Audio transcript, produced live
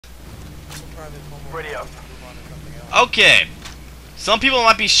Ready up. Okay. Some people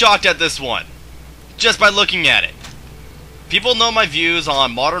might be shocked at this one, just by looking at it. People know my views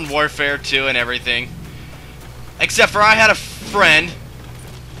on Modern Warfare 2 and everything. Except for I had a friend,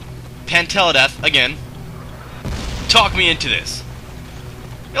 Panteladeth, again, talk me into this.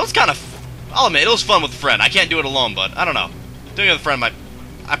 It was kind of, I'll admit, it was fun with a friend. I can't do it alone, but I don't know. Doing it with a friend, I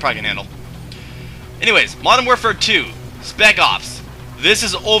probably can handle. Anyways, Modern Warfare 2, Spec Ops. This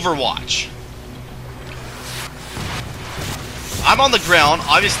is Overwatch. I'm on the ground.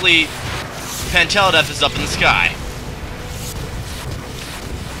 Obviously, Panteladeth is up in the sky.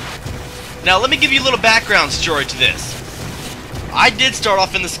 Now, let me give you a little background story to this. I did start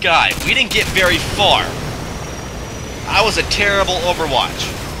off in the sky. We didn't get very far. I was a terrible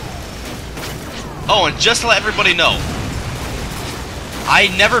Overwatch. Oh, and just to let everybody know,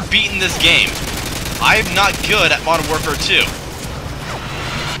 I never beaten this game. I'm not good at Modern Warfare 2.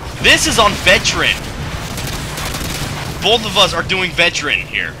 This is on Veteran. Both of us are doing Veteran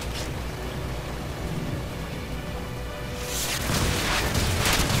here.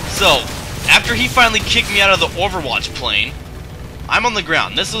 So, after he finally kicked me out of the Overwatch plane, I'm on the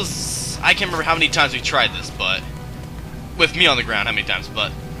ground. This was, I can't remember how many times we tried this, but with me on the ground, how many times,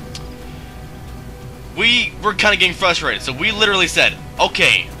 but we were kind of getting frustrated. So we literally said,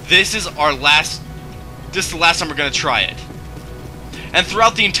 okay, this is the last time we're going to try it. And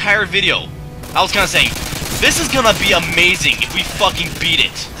throughout the entire video, I was kind of saying, this is going to be amazing if we fucking beat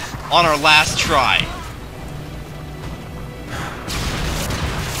it on our last try.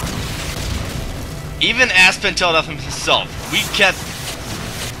 Even as Panteladeth himself, we kept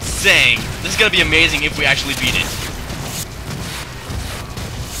saying, this is going to be amazing if we actually beat it.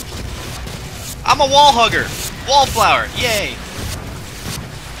 I'm a wall hugger! Wallflower! Yay!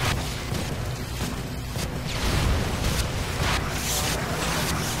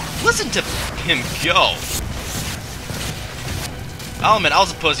 Listen to him go! Oh man, I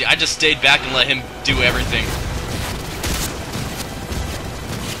was a pussy. I just stayed back and let him do everything.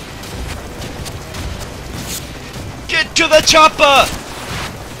 Get to the chopper!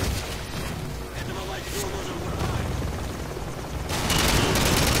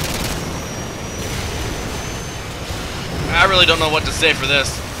 I really don't know what to say for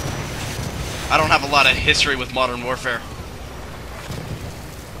this. I don't have a lot of history with Modern Warfare.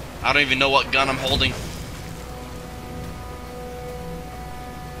 I don't even know what gun I'm holding.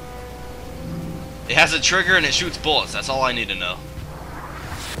 It has a trigger and it shoots bullets. That's all I need to know.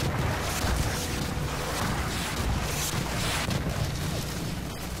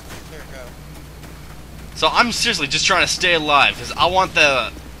 So I'm seriously just trying to stay alive because I want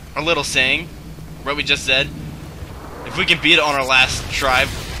our little saying, what we just said. If we can beat it on our last try,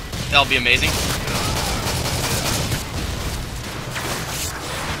 that'll be amazing.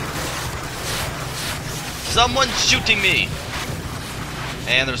 Someone's shooting me!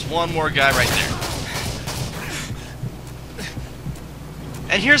 And there's one more guy right there.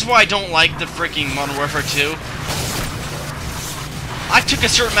 And here's why I don't like the freaking Modern Warfare 2. I took a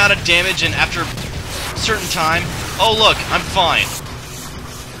certain amount of damage and after a certain time, oh look, I'm fine.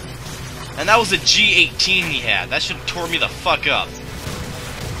 And that was a G18 he had. That should have tore me the fuck up.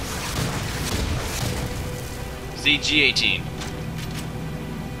 See, G18.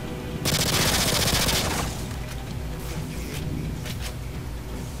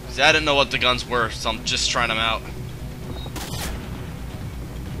 See, I didn't know what the guns were, so I'm just trying them out.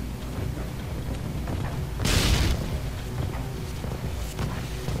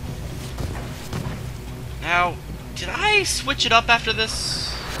 Now, did I switch it up after this?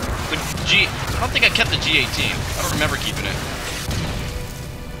 I don't think I kept the G18. I don't remember keeping it.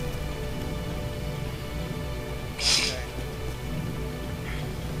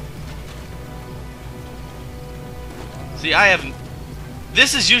 See, I haven't.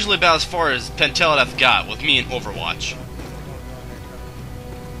 This is usually about as far as Panteladeth got with me in Overwatch.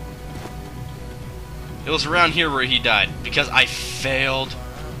 It was around here where he died because I failed.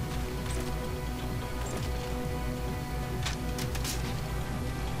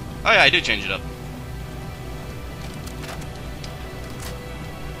 Oh yeah, I do change it up.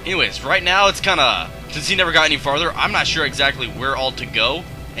 Anyways, right now it's kinda, since he never got any farther, I'm not sure exactly where all to go.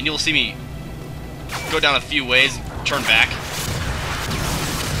 And you'll see me go down a few ways, turn back.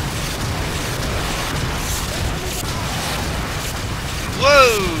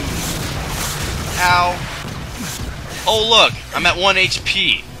 Whoa! Ow. Oh look, I'm at 1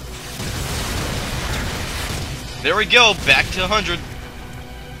 HP. There we go, back to 100.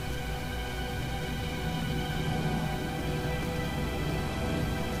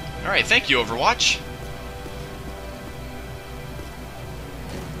 Alright, thank you, Overwatch.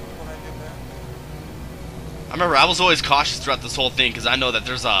 I remember I was always cautious throughout this whole thing because I know that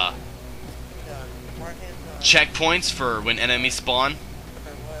there's checkpoints for when enemies spawn.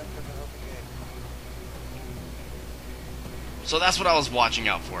 So that's what I was watching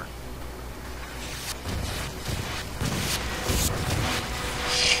out for.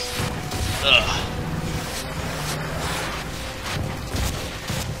 Ugh.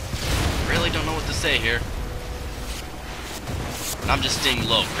 Really don't know what to say here. I'm just staying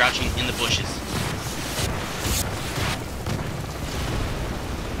low, crouching in the bushes.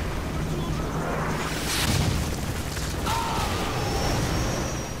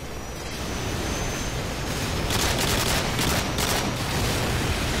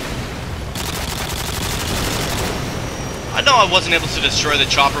 I know I wasn't able to destroy the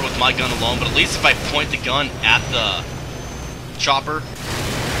chopper with my gun alone, but at least if I point the gun at the chopper,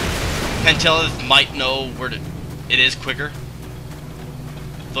 Pentelith might know where it is quicker.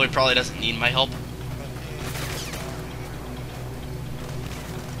 Though he probably doesn't need my help.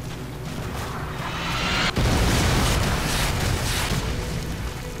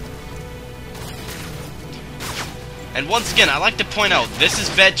 And once again, I like to point out, this is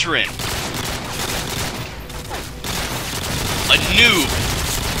Veteran. A noob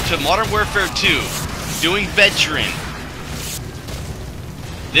to Modern Warfare 2, doing Veteran.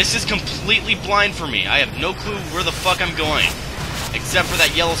 This is completely blind for me. I have no clue where the fuck I'm going. Except for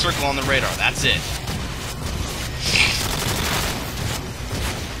that yellow circle on the radar. That's it.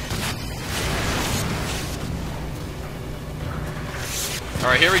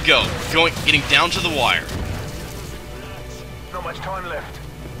 Alright, here we go. Getting down to the wire. Not much time left.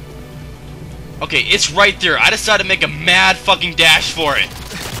 Okay, it's right there. I decided to make a mad fucking dash for it.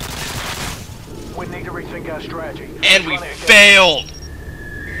 We need to rethink our strategy. And we failed.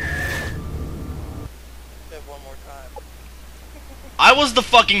 One more time. I was the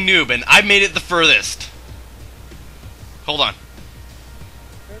fucking noob and I made it the furthest. Hold on.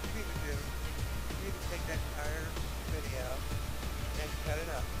 What you need to do, you need to take that entire video and cut it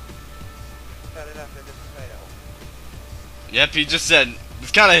up. Cut it up into potato. Yep, he just said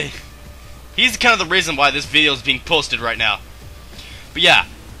it's kind of. He's kind of the reason why this video is being posted right now. But yeah,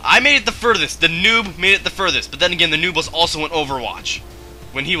 I made it the furthest. The noob made it the furthest. But then again, the noob was also in Overwatch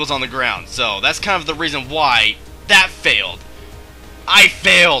when he was on the ground. So that's kind of the reason why that failed. I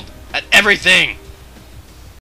failed at everything.